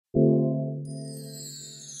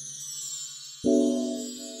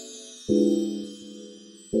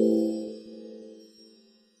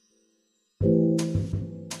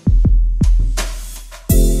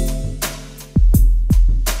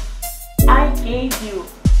gave you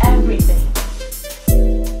everything.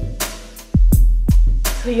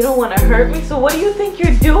 So you don't want to hurt me? So what do you think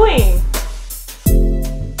you're doing?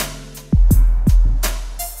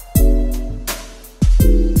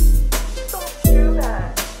 Don't do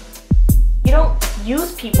that. You don't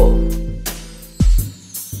use people.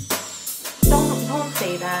 Don't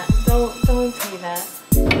say that. Don't say that.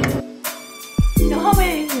 You know how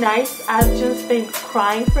many nights I've just been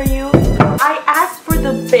crying for you? I asked for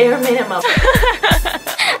the bare minimum.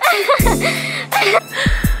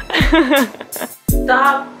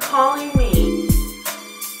 Stop calling me.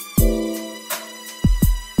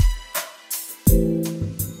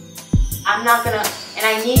 I'm not gonna, and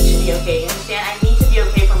I need to be okay, you understand? I need to be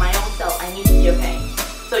okay for my own self. I need to be okay.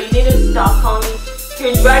 So you need to stop calling me.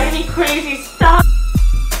 You're driving me crazy. Stop.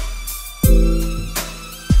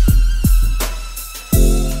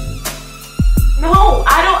 No,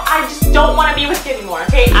 I just don't want to be with you anymore,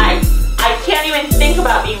 okay? I can't even think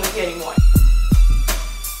about being with you anymore.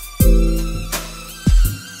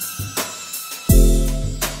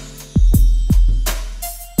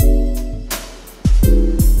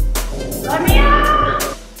 Let me out!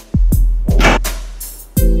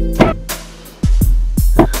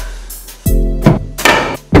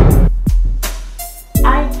 I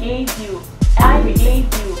gave you everything.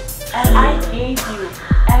 I gave you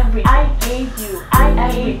everything. I gave you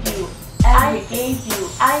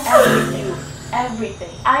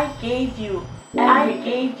everything. I gave you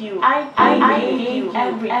everything. I gave you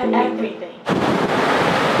everything.